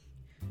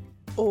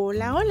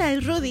Hola, hola,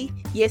 es Rudy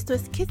y esto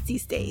es Kids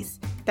These Days,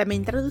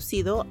 también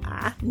traducido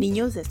a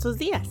Niños de estos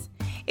días.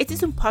 Este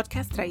es un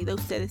podcast traído a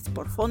ustedes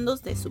por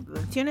fondos de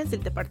subvenciones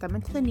del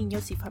Departamento de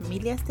Niños y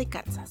Familias de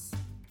Kansas.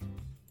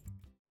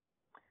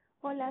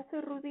 Hola,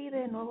 soy Rudy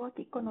de nuevo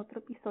aquí con otro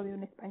episodio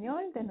en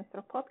español de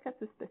nuestro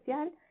podcast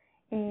especial.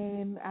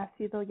 Ha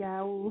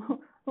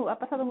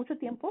pasado mucho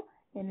tiempo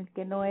en el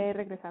que no he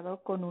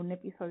regresado con un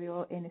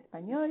episodio en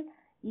español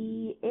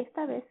y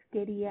esta vez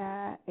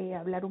quería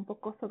hablar un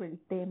poco sobre el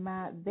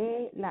tema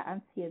de la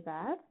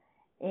ansiedad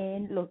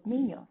en los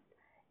niños,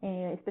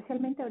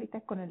 especialmente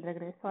ahorita con el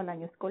regreso al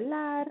año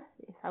escolar,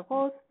 es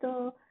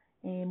agosto,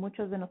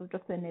 muchos de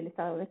nosotros en el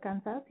estado de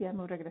Kansas ya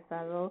hemos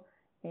regresado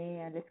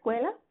a la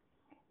escuela.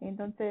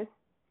 Entonces,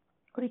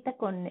 ahorita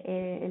con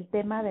el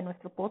tema de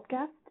nuestro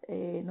podcast,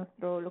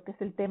 lo que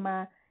es el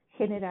tema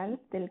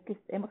general del que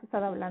hemos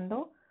estado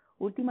hablando,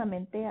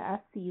 últimamente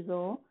ha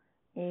sido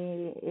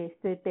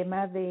este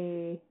tema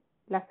de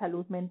la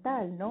salud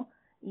mental, ¿no?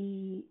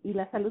 Y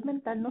la salud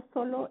mental no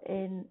solo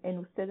en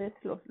ustedes,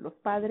 los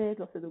padres,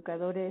 los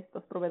educadores,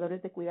 los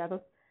proveedores de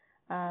cuidados,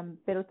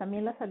 pero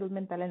también la salud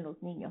mental en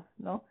los niños,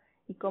 ¿no?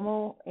 Y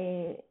cómo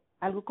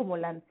algo como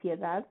la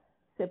ansiedad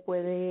se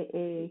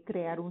puede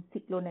crear un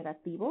ciclo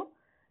negativo,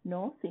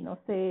 ¿no? Si no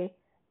se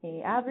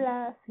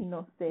habla, si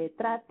no se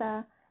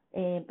trata.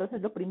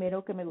 Entonces lo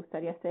primero que me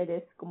gustaría hacer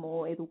es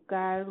como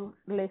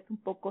educarles un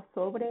poco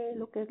sobre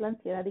lo que es la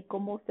ansiedad y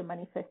cómo se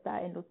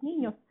manifiesta en los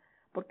niños,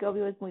 porque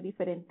obvio es muy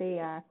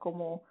diferente a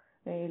cómo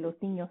los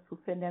niños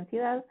sufren de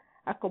ansiedad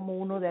a cómo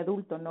uno de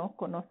adulto, ¿no?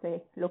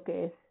 Conoce lo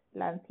que es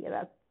la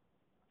ansiedad.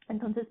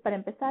 Entonces, para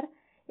empezar,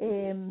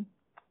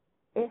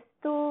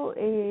 esto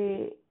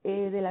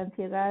de la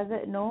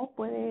ansiedad no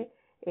puede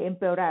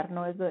empeorar,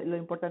 ¿no? Lo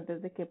importante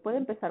es de que puede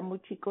empezar muy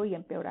chico y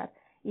empeorar.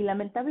 Y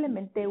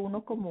lamentablemente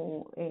uno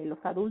como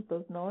los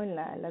adultos, ¿no? En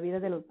la vida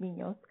de los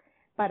niños,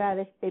 para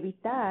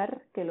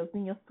evitar que los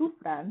niños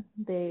sufran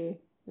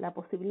de la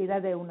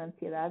posibilidad de una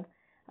ansiedad,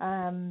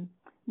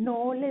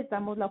 no les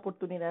damos la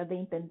oportunidad de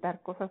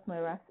intentar cosas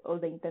nuevas o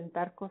de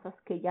intentar cosas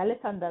que ya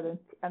les han dado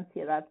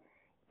ansiedad,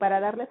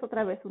 para darles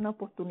otra vez una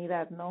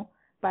oportunidad, ¿no?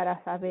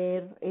 Para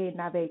saber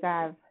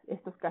navegar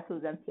estos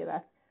casos de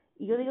ansiedad.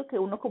 Y yo digo que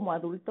uno como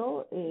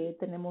adulto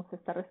tenemos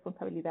esta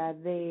responsabilidad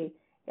de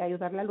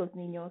ayudarle a los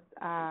niños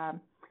a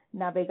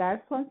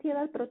navegar su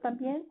ansiedad, pero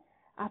también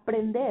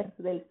aprender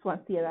de su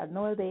ansiedad,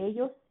 ¿no? De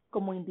ellos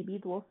como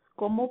individuos,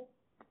 cómo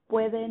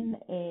pueden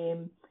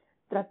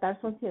tratar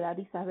su ansiedad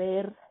y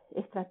saber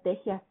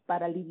estrategias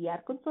para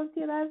lidiar con su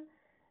ansiedad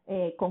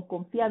con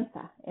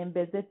confianza en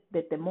vez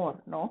de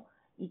temor, ¿no?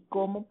 Y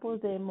cómo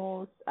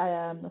podemos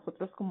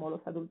nosotros como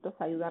los adultos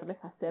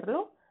ayudarles a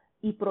hacerlo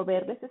y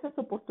proveerles esas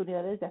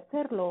oportunidades de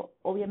hacerlo,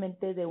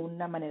 obviamente de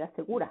una manera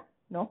segura,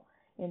 ¿no?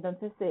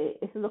 Entonces, eso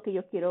es lo que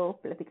yo quiero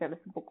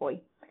platicarles un poco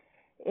hoy.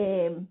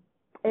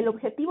 El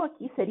objetivo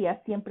aquí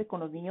sería siempre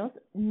con los niños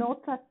no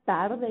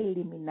tratar de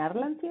eliminar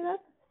la ansiedad,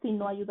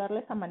 sino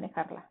ayudarles a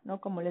manejarla, ¿no?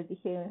 Como les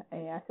dije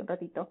hace un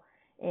ratito,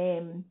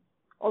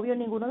 obvio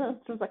ninguno de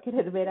nosotros va a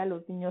querer ver a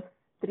los niños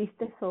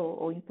tristes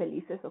o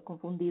infelices o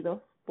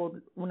confundidos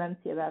por una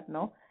ansiedad,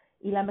 ¿no?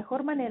 Y la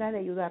mejor manera de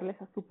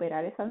ayudarles a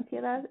superar esa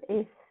ansiedad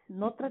es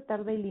no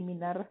tratar de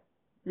eliminar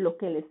lo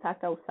que les ha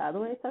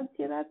causado esa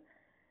ansiedad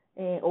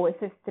o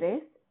ese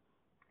estrés,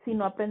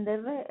 sino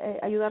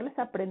ayudarles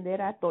a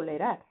aprender a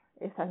tolerar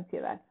esa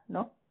ansiedad,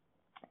 ¿no?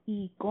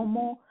 Y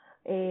cómo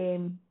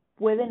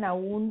pueden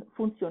aún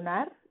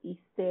funcionar y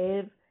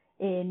ser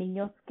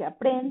niños que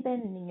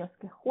aprenden, niños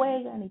que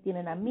juegan y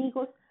tienen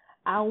amigos,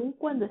 aun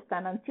cuando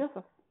están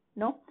ansiosos,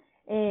 ¿no?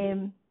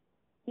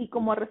 Y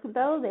como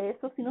resultado de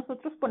eso, si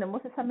nosotros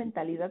ponemos esa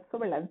mentalidad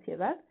sobre la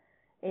ansiedad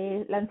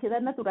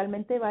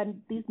naturalmente va a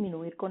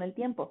disminuir con el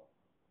tiempo,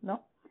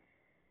 ¿no?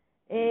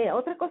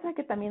 Otra cosa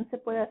que también se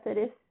puede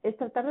hacer es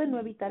tratar de no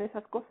evitar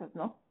esas cosas,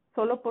 ¿no?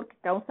 Solo porque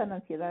causan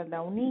ansiedad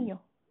a un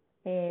niño.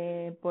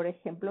 Por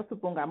ejemplo,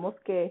 supongamos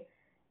que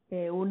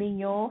un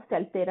niño se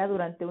altera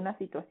durante una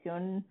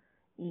situación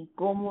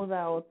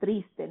incómoda o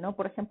triste, ¿no?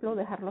 Por ejemplo,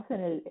 dejarlos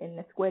en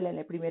la escuela en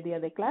el primer día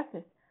de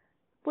clases.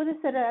 Puede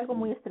ser algo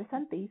muy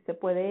estresante y se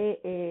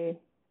puede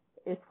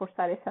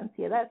esforzar esa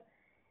ansiedad.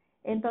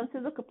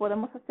 Entonces, lo que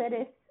podemos hacer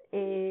es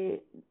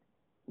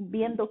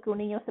viendo que un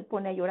niño se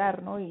pone a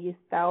llorar, ¿no? Y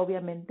está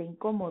obviamente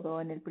incómodo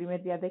en el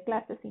primer día de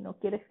clases y no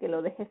quieres que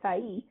lo dejes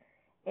ahí,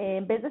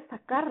 en vez de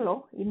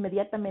sacarlo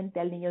inmediatamente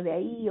al niño de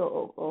ahí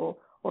o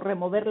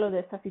removerlo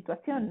de esa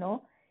situación,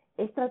 ¿no?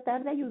 Es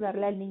tratar de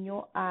ayudarle al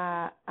niño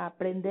a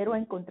aprender o a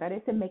encontrar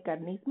ese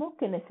mecanismo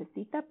que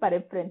necesita para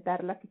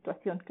enfrentar la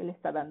situación que le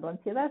está dando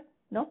ansiedad,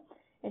 ¿no?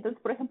 Entonces,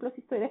 por ejemplo,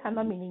 si estoy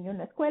dejando a mi niño en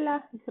la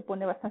escuela y se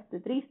pone bastante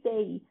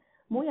triste y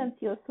muy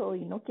ansioso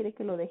y no quiere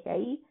que lo deje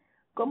ahí,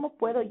 ¿cómo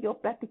puedo yo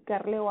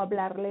platicarle o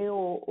hablarle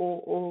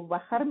o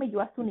bajarme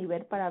yo a su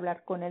nivel para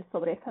hablar con él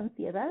sobre esa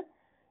ansiedad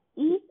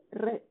y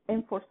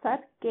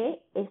enforzar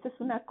que esto es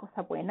una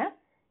cosa buena,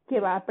 que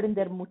va a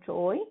aprender mucho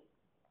hoy,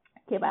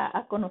 que va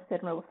a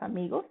conocer nuevos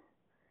amigos,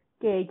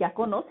 que ya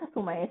conoce a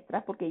su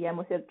maestra porque ya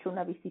hemos hecho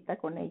una visita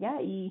con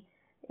ella y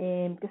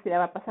que se la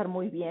va a pasar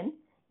muy bien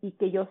y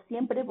que yo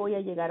siempre voy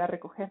a llegar a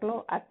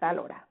recogerlo a tal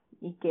hora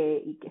y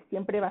que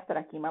siempre va a estar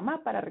aquí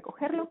mamá para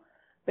recogerlo,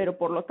 pero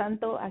por lo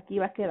tanto aquí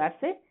va a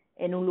quedarse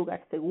en un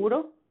lugar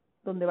seguro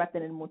donde va a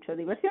tener mucha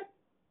diversión,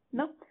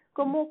 ¿no?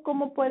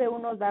 ¿Cómo puede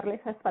uno darle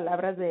esas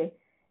palabras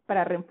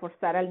para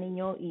reforzar al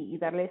niño y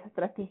darle esa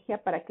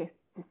estrategia para que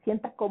se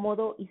sienta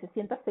cómodo y se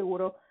sienta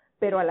seguro,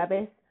 pero a la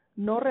vez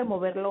no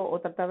removerlo o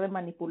tratar de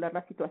manipular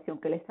la situación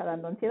que le está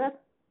dando ansiedad?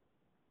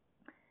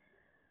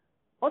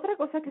 Otra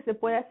cosa que se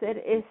puede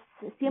hacer es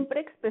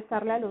siempre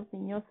expresarle a los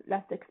niños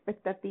las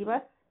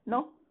expectativas,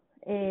 ¿no?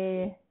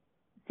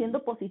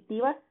 Siendo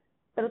positivas,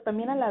 pero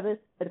también a la vez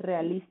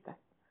realistas,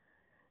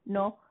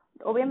 ¿no?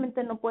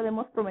 Obviamente no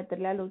podemos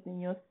prometerle a los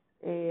niños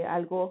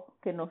algo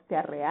que no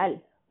sea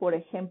real. Por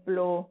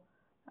ejemplo,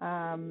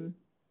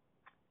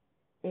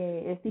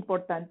 es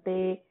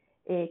importante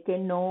que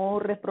no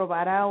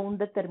reprobara un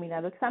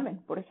determinado examen,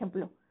 por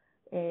ejemplo,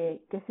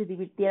 que se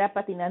divirtiera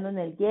patinando en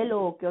el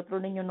hielo o que otro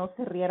niño no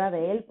se riera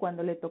de él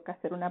cuando le toca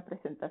hacer una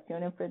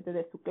presentación en frente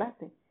de su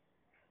clase.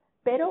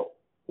 Pero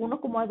uno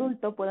como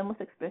adulto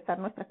podemos expresar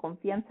nuestra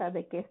confianza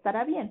de que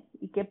estará bien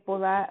y que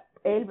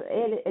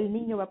el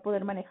niño va a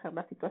poder manejar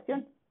la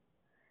situación.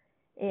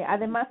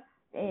 Además,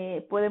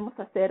 podemos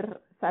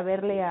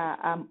saberle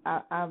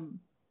a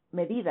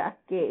medida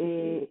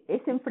que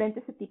se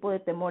enfrente ese tipo de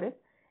temores,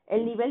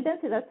 el nivel de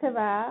ansiedad se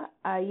va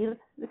a ir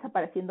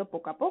desapareciendo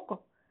poco a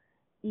poco.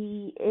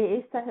 Y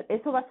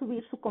eso va a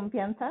subir su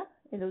confianza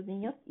en los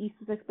niños y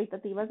sus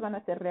expectativas van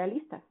a ser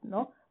realistas,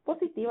 ¿no?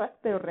 Positivas,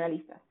 pero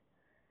realistas.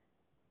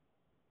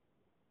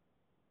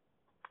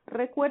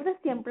 Recuerde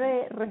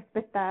siempre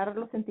respetar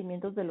los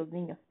sentimientos de los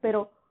niños,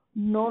 pero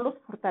no los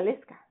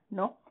fortalezca,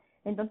 ¿no?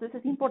 Entonces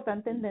es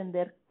importante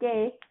entender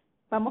que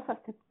vamos a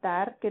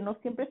aceptar que no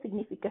siempre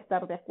significa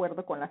estar de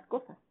acuerdo con las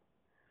cosas.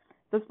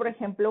 Entonces, por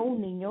ejemplo,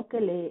 un niño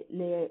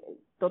que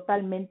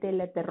totalmente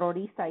le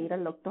aterroriza ir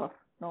al doctor,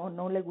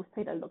 no le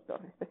gusta ir al doctor,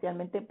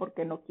 especialmente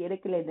porque no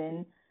quiere que le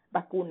den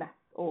vacunas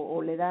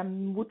o le da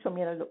mucho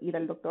miedo ir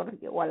al doctor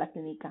o a la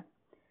clínica.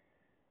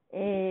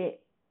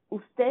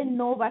 Usted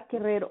no va a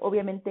querer,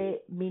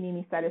 obviamente,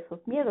 minimizar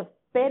esos miedos,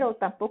 pero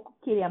tampoco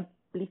quiere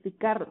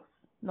amplificarlos,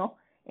 ¿no?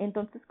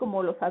 Entonces,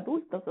 como los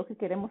adultos, lo que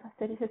queremos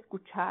hacer es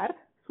escuchar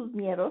sus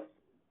miedos,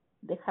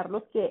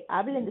 dejarlos que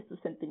hablen de sus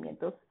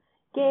sentimientos.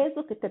 ¿Qué es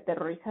lo que te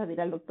aterroriza de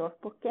ir al doctor?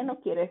 ¿Por qué no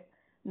quieres?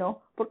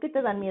 ¿No? ¿Por qué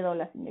te dan miedo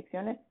las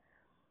inyecciones?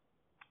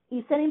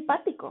 Y ser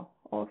empático.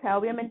 O sea,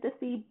 obviamente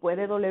sí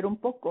puede doler un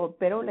poco,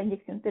 pero la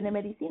inyección tiene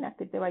medicina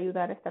que te va a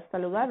ayudar a estar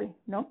saludable,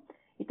 ¿no?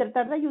 Y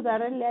tratar de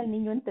ayudarle al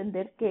niño a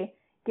entender que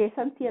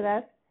esa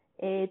ansiedad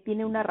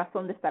tiene una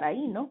razón de estar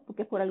ahí, ¿no?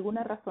 Porque por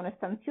alguna razón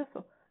está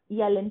ansioso.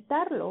 Y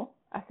alentarlo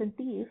a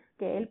sentir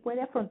que él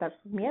puede afrontar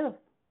sus miedos.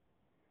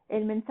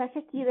 El mensaje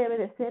aquí debe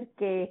de ser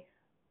que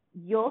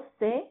yo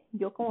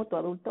como tu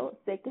adulto,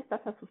 sé que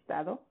estás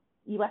asustado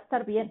y va a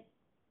estar bien.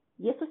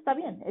 Y eso está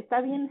bien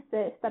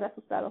estar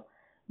asustado.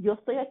 Yo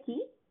estoy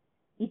aquí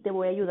y te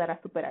voy a ayudar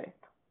a superar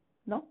esto,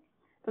 ¿no?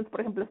 Entonces,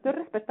 por ejemplo, estoy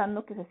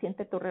respetando que se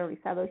siente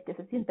terrorizado y que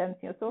se siente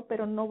ansioso,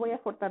 pero no voy a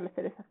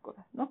fortalecer esas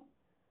cosas, ¿no?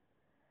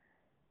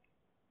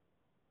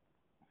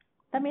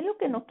 También lo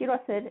que no quiero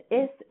hacer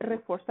es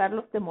reforzar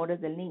los temores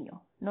del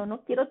niño.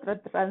 No quiero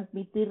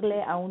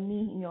transmitirle a un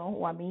niño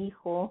o a mi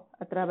hijo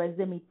a través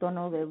de mi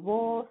tono de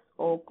voz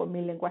o con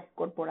mi lenguaje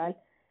corporal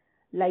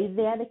la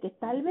idea de que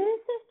tal vez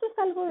esto es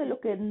algo de lo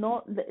que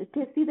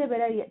que sí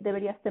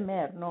deberías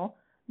temer, ¿no?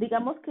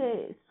 Digamos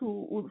que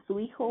su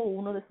hijo o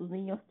uno de sus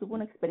niños tuvo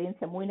una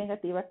experiencia muy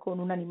negativa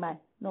con un animal,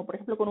 ¿no? Por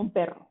ejemplo, con un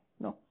perro,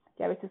 ¿no?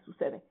 Que a veces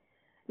sucede.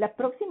 La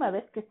próxima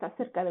vez que está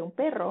cerca de un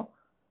perro,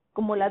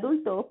 como el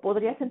adulto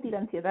podría sentir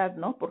ansiedad,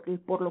 ¿no?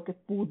 Por lo que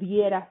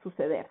pudiera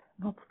suceder,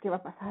 ¿no? Pues, ¿qué va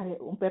a pasar?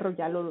 Un perro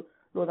ya lo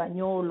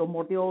dañó, lo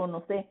mordió,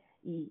 no sé,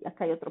 y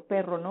acá hay otro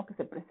perro, ¿no? Que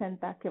se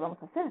presenta, ¿qué vamos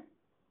a hacer?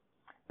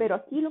 Pero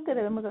aquí lo que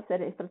debemos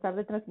hacer es tratar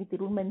de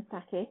transmitir un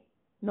mensaje,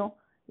 ¿no?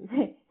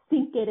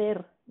 Sin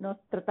querer, ¿no?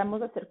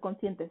 Tratamos de ser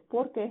conscientes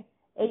porque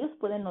ellos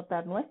pueden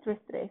notar nuestro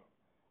estrés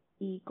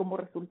y como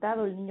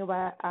resultado el niño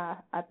va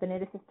a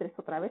tener ese estrés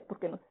otra vez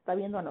porque nos está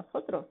viendo a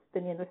nosotros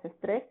teniendo ese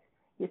estrés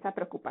y esa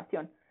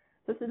preocupación.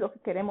 Entonces lo que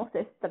queremos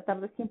es tratar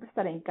de siempre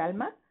estar en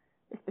calma,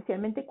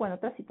 especialmente cuando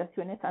otras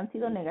situaciones han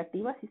sido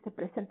negativas y se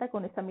presenta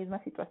con esa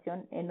misma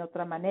situación en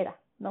otra manera,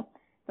 ¿no?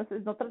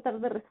 Entonces, no tratar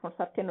de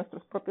reforzar que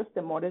nuestros propios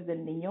temores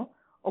del niño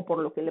o por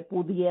lo que le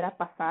pudiera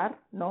pasar,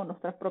 ¿no?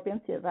 Nuestra propia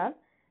ansiedad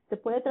se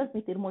puede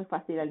transmitir muy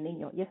fácil al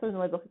niño y eso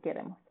no es lo que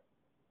queremos.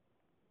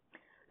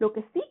 Lo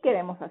que sí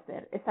queremos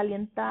hacer es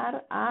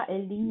alentar a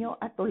el niño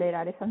a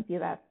tolerar esa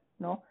ansiedad,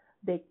 ¿no?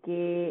 De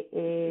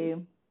que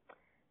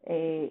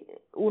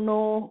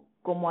uno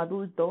como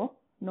adulto,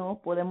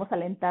 ¿no? Podemos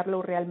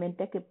alentarlo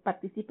realmente a que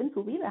participe en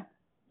su vida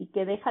y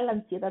que deja la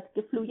ansiedad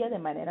que fluya de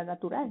manera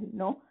natural,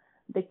 ¿no?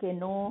 De que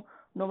no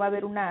va a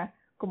haber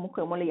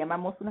como le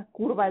llamamos, una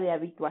curva de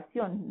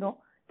habituación, ¿no?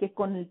 Que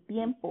con el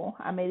tiempo,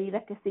 a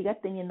medida que siga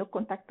teniendo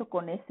contacto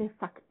con ese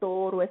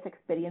factor o esa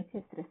experiencia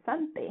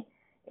estresante,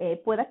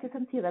 pueda que esa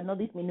ansiedad no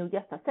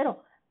disminuya hasta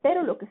cero,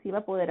 pero lo que sí va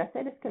a poder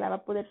hacer es que la va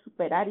a poder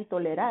superar y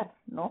tolerar,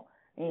 ¿no?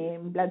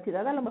 La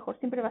ansiedad a lo mejor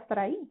siempre va a estar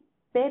ahí,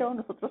 pero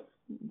nosotros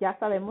ya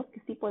sabemos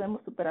que sí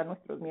podemos superar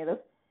nuestros miedos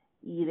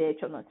y de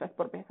hecho nuestras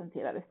propias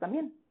ansiedades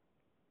también.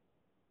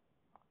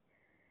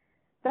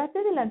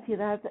 Trate de la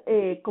ansiedad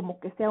como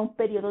que sea un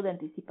periodo de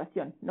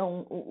anticipación, no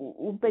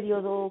un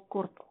periodo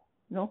corto,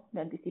 ¿no?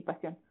 De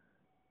anticipación.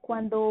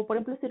 Cuando, por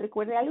ejemplo, si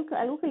recuerde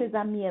algo que les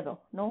da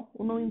miedo, ¿no?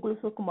 Uno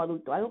incluso como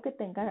adulto, algo que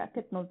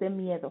nos dé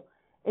miedo.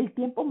 El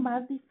tiempo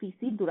más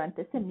difícil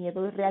durante ese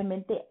miedo es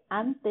realmente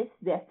antes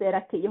de hacer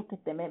aquello que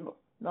tememos,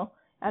 ¿no?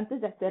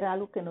 Antes de hacer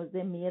algo que nos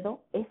dé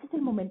miedo, ese es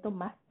el momento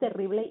más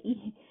terrible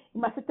y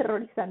más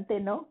aterrorizante,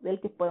 ¿no? Del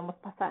que podemos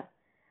pasar.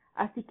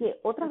 Así que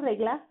otra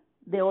regla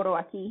de oro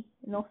aquí,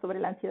 ¿no?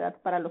 Sobre la ansiedad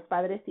para los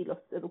padres y los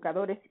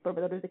educadores y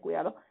proveedores de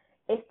cuidado,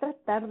 es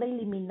tratar de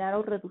eliminar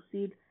o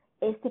reducir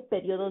este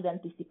periodo de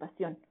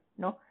anticipación,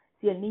 ¿no?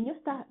 Si el niño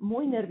está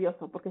muy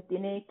nervioso porque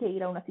tiene que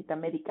ir a una cita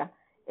médica,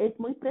 es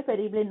muy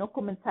preferible no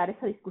comenzar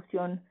esa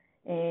discusión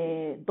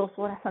 2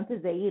 horas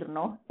antes de ir,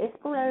 ¿no? Es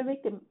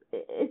probablemente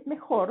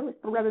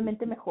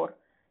mejor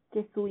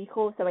que su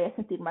hijo se vaya a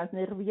sentir más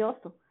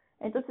nervioso.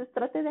 Entonces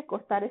trate de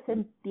acortar ese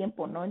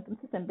tiempo, ¿no?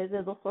 Entonces en vez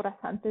de 2 horas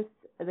antes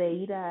de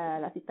ir a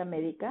la cita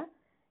médica,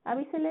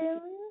 avísele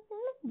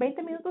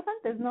 20 minutos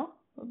antes, ¿no?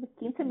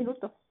 15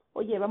 minutos.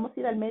 Oye, vamos a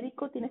ir al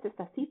médico, tienes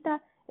esta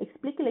cita,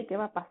 explíquele qué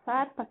va a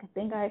pasar para que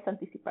tenga esa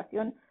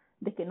anticipación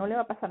de que no le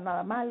va a pasar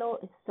nada malo,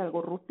 eso es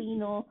algo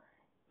rutino,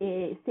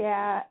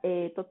 sea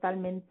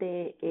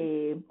totalmente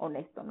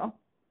honesto, ¿no?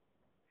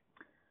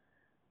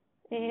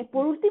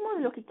 Por último,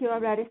 de lo que quiero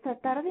hablar es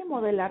tratar de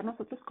modelar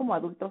nosotros como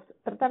adultos,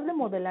 tratar de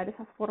modelar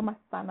esas formas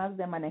sanas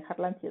de manejar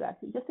la ansiedad.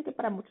 Y yo sé que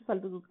para muchos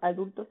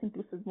adultos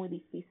incluso es muy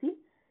difícil,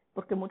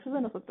 porque muchos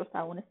de nosotros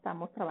aún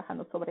estamos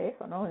trabajando sobre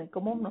eso, ¿no? En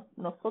cómo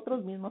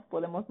nosotros mismos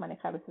podemos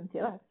manejar esa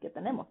ansiedad que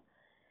tenemos.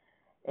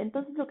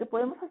 Entonces, lo que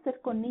podemos hacer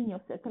con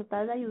niños es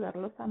tratar de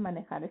ayudarlos a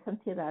manejar esa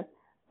ansiedad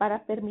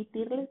para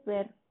permitirles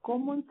ver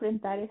cómo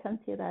enfrentar esa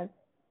ansiedad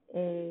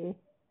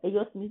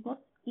ellos mismos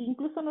e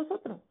incluso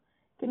nosotros,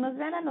 que nos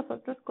vean a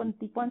nosotros con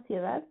tipo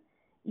ansiedad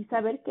y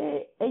saber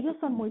que ellos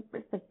son muy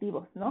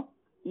perceptivos, ¿no?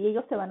 Y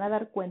ellos se van a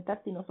dar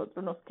cuenta si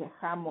nosotros nos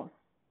quejamos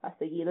a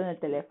seguir en el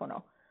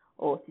teléfono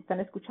o si están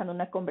escuchando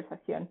una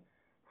conversación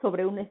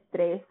sobre un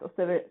estrés o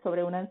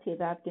sobre una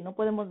ansiedad que no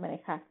podemos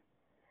manejar.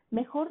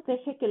 Mejor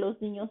deje que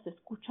los niños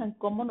escuchan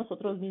cómo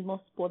nosotros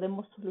mismos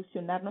podemos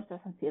solucionar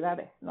nuestras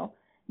ansiedades, ¿no?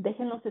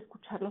 Déjenlos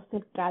escucharlos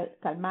ser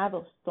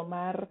calmados,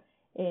 tomar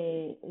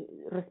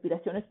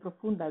respiraciones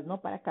profundas,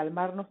 ¿no? Para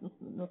calmarnos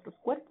nuestros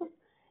cuerpos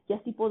y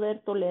así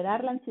poder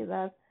tolerar la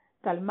ansiedad,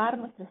 calmar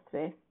nuestro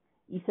estrés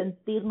y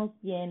sentirnos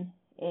bien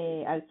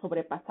al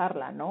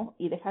sobrepasarla, ¿no?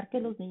 Y dejar que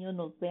los niños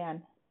nos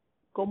vean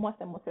cómo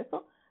hacemos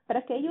eso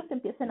para que ellos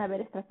empiecen a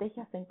ver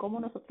estrategias en cómo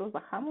nosotros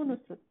bajamos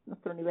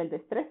nuestro nivel de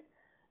estrés,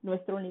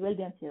 nuestro nivel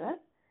de ansiedad,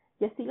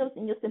 y así los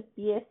niños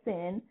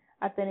empiecen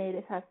a tener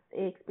esas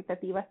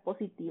expectativas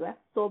positivas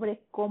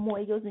sobre cómo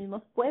ellos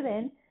mismos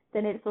pueden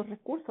tener esos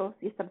recursos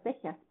y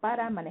estrategias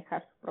para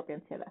manejar su propia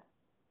ansiedad.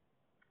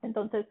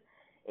 Entonces,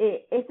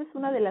 esa es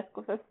una de las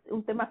cosas,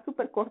 un tema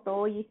súper corto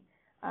hoy,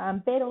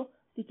 pero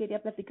sí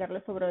quería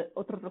platicarles sobre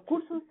otros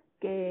recursos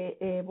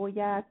que voy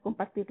a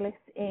compartirles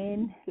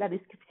en la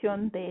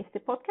descripción de este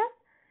podcast,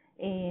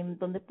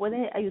 donde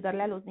puede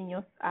ayudarle a los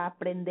niños a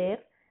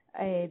aprender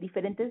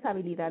diferentes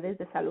habilidades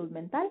de salud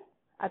mental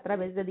a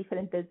través de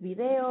diferentes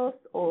videos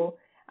o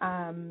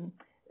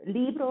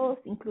libros,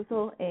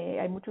 incluso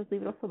hay muchos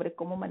libros sobre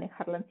cómo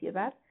manejar la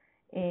ansiedad.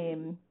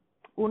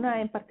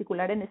 Una en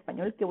particular en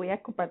español que voy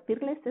a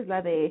compartirles es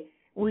la de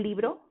un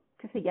libro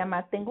que se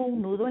llama Tengo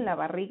un nudo en la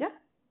barriga,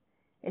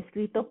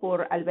 escrito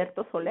por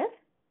Alberto Soler,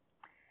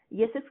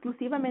 y es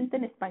exclusivamente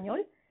en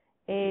español.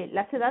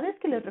 Las edades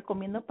que les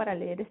recomiendo para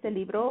leer este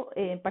libro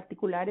en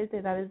particular es de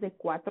edades de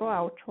 4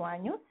 a 8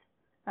 años.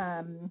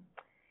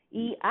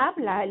 Y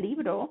habla el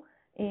libro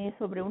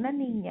sobre una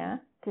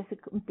niña que se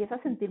empieza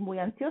a sentir muy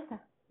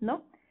ansiosa,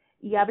 ¿no?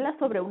 Y habla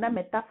sobre una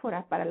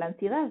metáfora para la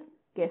ansiedad,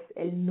 que es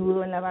el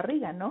nudo en la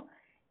barriga, ¿no?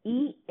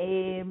 Y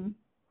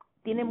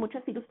tiene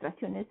muchas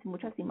ilustraciones y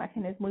muchas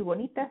imágenes muy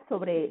bonitas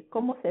sobre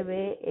cómo se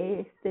ve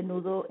este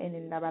nudo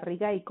en la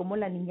barriga y cómo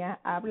la niña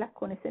habla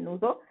con ese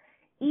nudo.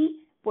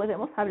 Y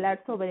podemos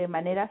hablar sobre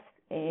maneras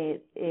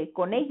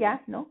con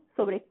ella, ¿no?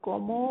 Sobre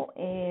cómo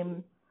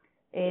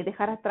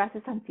dejar atrás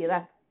esa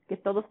ansiedad que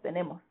todos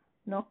tenemos,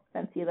 ¿no?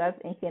 La ansiedad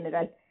en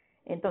general.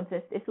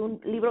 Entonces, es un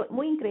libro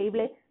muy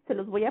increíble. Se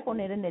los voy a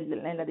poner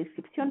en la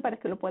descripción para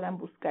que lo puedan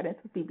buscar en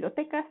sus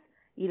bibliotecas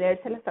y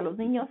leérselas a los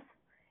niños.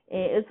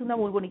 Es una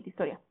muy bonita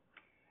historia.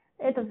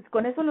 Entonces,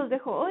 con eso los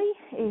dejo hoy.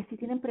 Si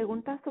tienen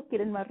preguntas o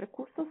quieren más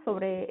recursos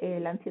sobre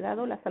la ansiedad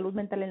o la salud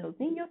mental en los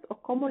niños o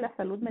cómo la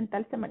salud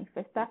mental se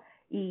manifiesta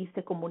y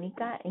se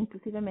comunica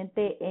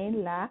inclusivemente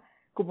en la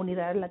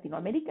comunidad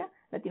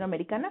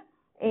latinoamericana,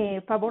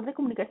 favor de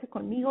comunicarse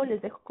conmigo.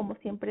 Les dejo como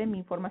siempre mi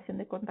información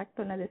de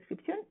contacto en la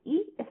descripción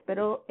y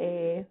espero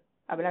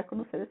hablar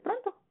con ustedes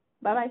pronto.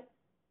 Bye bye.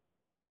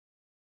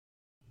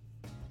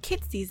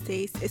 Kids These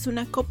Days es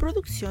una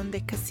coproducción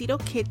de Casito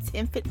Kids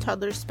Infant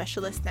Toddler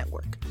Specialist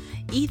Network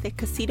y de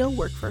Casito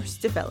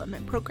Workforce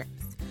Development Programs.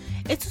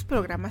 Estos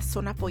programas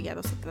son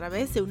apoyados a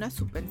través de una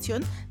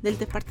subvención del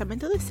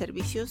Departamento de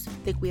Servicios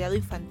de Cuidado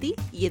Infantil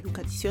y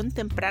Educación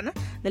Temprana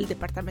del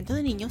Departamento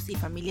de Niños y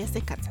Familias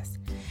de Kansas.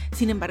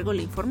 Sin embargo,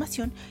 la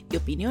información y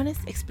opiniones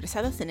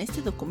expresadas en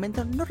este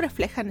documento no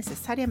reflejan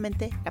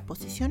necesariamente la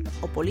posición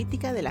o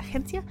política de la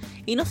agencia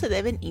y no se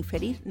deben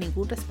inferir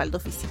ningún respaldo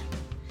oficial.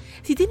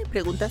 Si tiene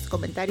preguntas,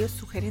 comentarios,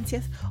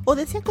 sugerencias o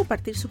desea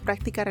compartir su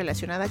práctica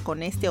relacionada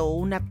con este o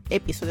un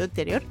episodio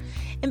anterior,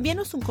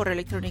 envíanos un correo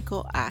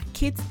electrónico a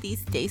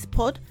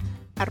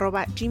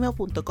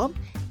kidsthesedayspod@gmail.com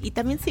y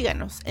también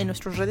síganos en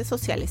nuestras redes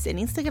sociales en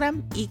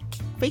Instagram y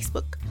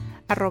Facebook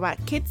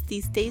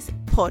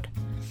 @kidsthesedayspod.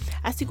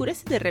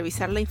 Asegúrese de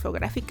revisar la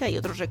infográfica y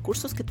otros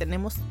recursos que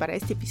tenemos para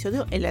este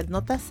episodio en las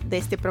notas de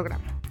este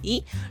programa.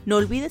 Y no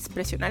olvides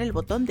presionar el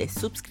botón de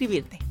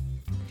suscribirte.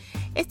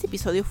 Este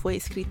episodio fue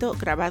escrito,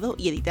 grabado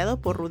y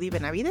editado por Rudy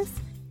Benavides.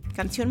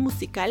 Canción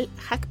musical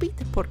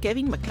Hackbeat por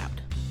Kevin MacLeod.